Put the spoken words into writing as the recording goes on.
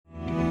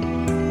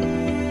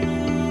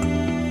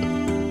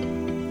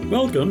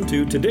Welcome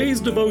to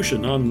today's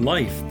devotion on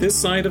life this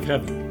side of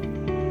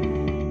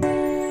heaven.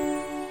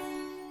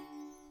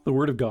 The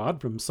Word of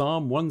God from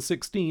Psalm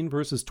 116,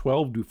 verses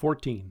 12 to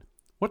 14.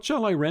 What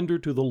shall I render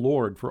to the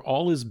Lord for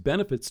all his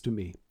benefits to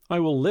me? I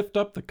will lift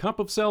up the cup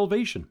of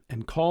salvation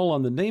and call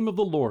on the name of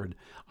the Lord.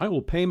 I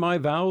will pay my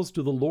vows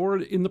to the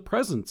Lord in the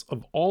presence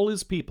of all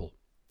his people.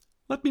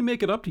 Let me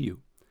make it up to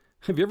you.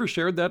 Have you ever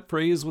shared that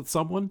phrase with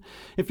someone?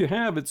 If you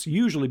have, it's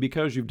usually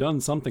because you've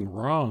done something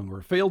wrong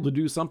or failed to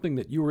do something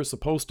that you were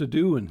supposed to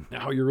do and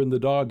now you're in the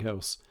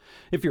doghouse.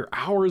 If you're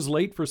hours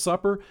late for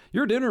supper,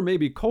 your dinner may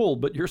be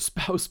cold, but your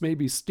spouse may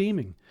be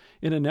steaming.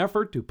 In an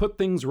effort to put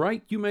things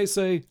right, you may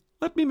say,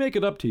 "Let me make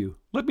it up to you.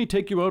 Let me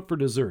take you out for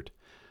dessert."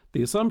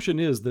 The assumption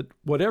is that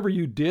whatever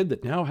you did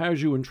that now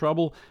has you in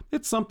trouble,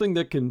 it's something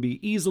that can be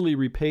easily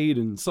repaid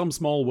in some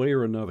small way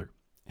or another.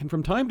 And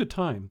from time to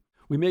time,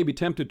 we may be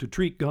tempted to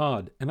treat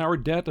God and our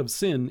debt of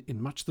sin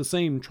in much the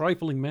same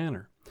trifling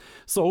manner.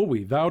 So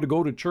we vow to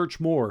go to church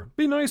more,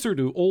 be nicer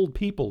to old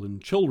people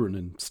and children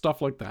and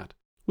stuff like that.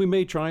 We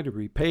may try to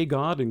repay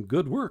God in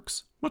good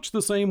works, much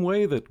the same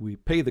way that we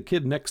pay the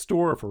kid next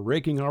door for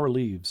raking our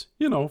leaves,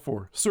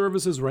 for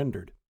services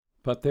rendered.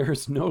 But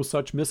there's no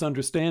such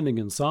misunderstanding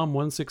in Psalm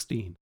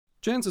 116.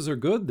 Chances are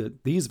good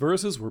that these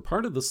verses were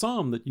part of the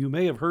psalm that you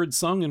may have heard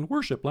sung in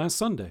worship last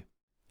Sunday.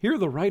 Here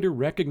the writer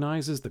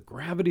recognizes the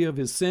gravity of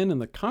his sin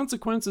and the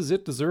consequences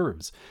it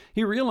deserves.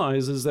 He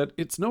realizes that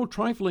it's no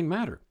trifling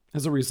matter.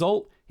 As a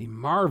result, he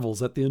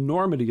marvels at the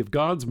enormity of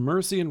God's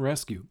mercy and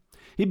rescue.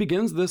 He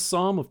begins this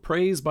psalm of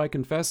praise by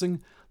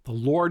confessing, "The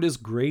Lord is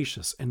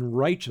gracious and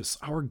righteous.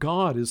 Our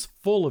God is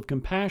full of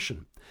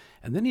compassion."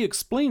 And then he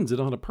explains it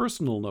on a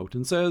personal note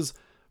and says,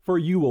 "For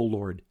you, O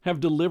Lord,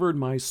 have delivered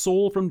my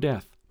soul from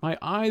death, my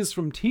eyes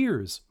from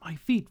tears, my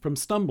feet from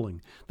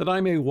stumbling, that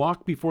I may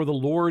walk before the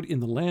Lord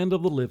in the land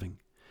of the living."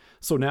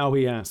 So now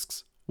he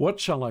asks, "What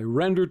shall I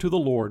render to the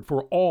Lord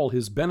for all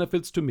his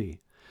benefits to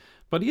me?"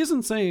 But he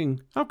isn't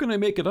saying, "How can I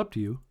make it up to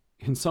you?"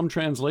 In some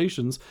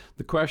translations,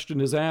 the question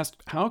is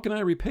asked, "How can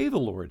I repay the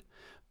Lord?"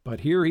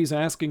 But here he's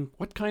asking,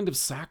 what kind of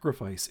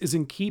sacrifice is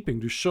in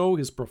keeping to show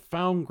his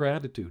profound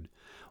gratitude?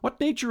 What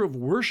nature of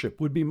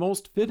worship would be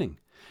most fitting?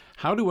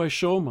 How do I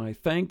show my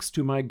thanks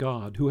to my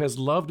God, who has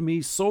loved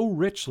me so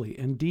richly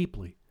and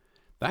deeply?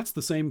 That's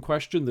the same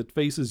question that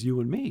faces you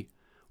and me.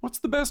 What's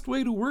the best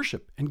way to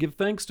worship and give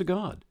thanks to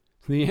God?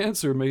 The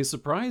answer may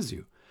surprise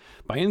you.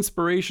 By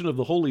inspiration of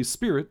the Holy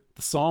Spirit,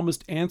 the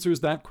psalmist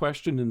answers that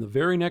question in the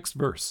very next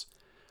verse.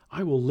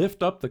 "I will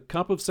lift up the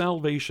cup of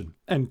salvation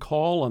and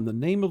call on the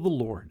name of the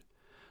Lord."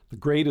 The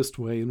greatest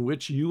way in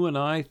which you and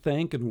I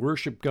thank and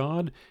worship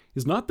God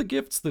is not the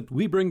gifts that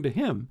we bring to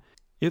Him.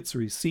 It's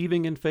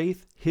receiving in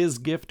faith His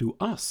gift to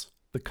us,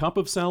 the cup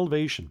of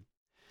salvation.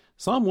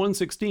 Psalm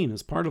 116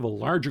 is part of a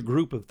larger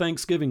group of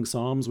thanksgiving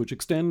psalms which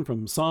extend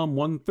from Psalm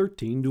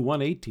 113 to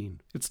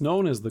 118. It's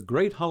known as the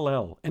Great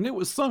Hallel, and it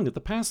was sung at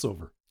the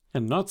Passover.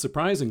 And not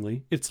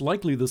surprisingly, it's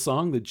likely the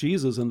song that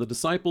Jesus and the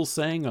disciples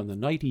sang on the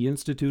night he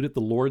instituted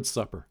the Lord's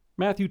Supper.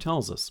 Matthew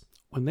tells us,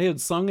 "When they had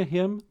sung a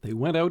hymn, they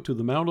went out to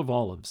the Mount of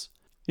Olives."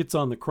 It's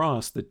on the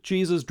cross that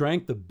Jesus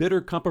drank the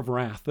bitter cup of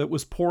wrath that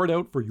was poured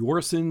out for your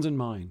sins and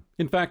mine.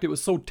 In fact, it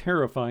was so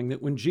terrifying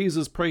that when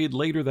Jesus prayed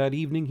later that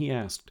evening, he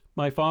asked,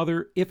 "My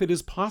Father, if it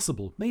is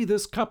possible, may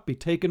this cup be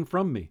taken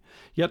from me.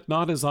 Yet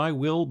not as I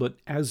will, but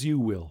as you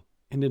will."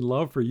 And in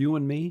love for you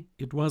and me,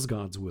 it was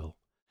God's will.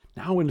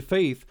 Now in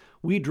faith,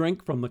 we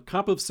drink from the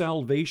cup of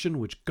salvation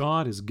which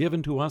God has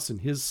given to us in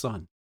His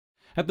Son.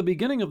 At the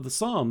beginning of the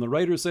psalm, the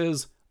writer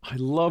says, "I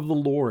love the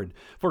Lord,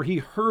 for He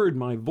heard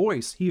my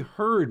voice. He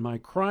heard my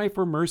cry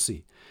for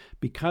mercy.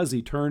 Because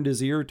He turned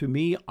His ear to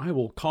me, I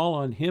will call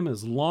on Him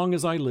as long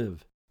as I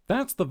live."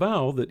 That's the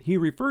vow that he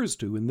refers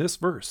to in this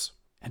verse.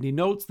 And he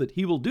notes that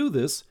he will do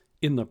this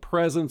in the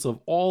presence of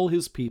all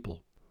His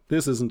people.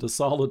 This isn't a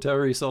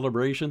solitary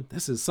celebration.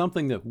 This is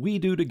something that we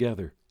do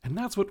together. And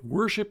that's what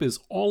worship is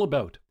all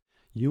about.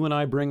 You and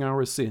I bring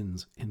our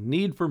sins in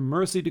need for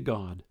mercy to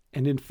God.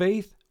 And in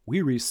faith,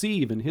 we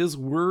receive in His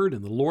Word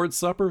and the Lord's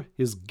Supper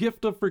His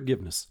gift of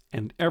forgiveness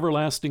and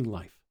everlasting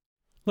life.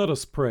 Let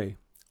us pray.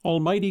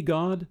 Almighty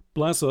God,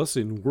 bless us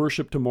in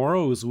worship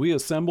tomorrow as we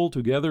assemble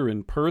together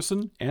in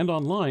person and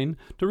online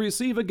to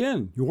receive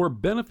again your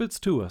benefits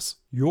to us,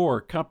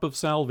 your cup of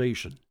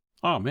salvation.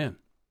 Amen.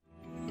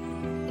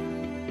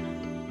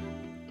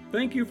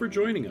 Thank you for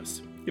joining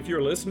us. If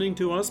you're listening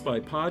to us by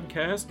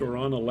podcast or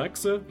on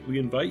Alexa, we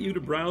invite you to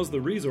browse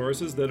the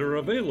resources that are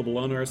available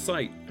on our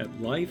site at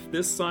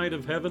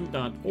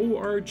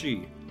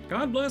lifethissideofheaven.org.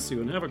 God bless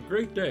you and have a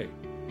great day.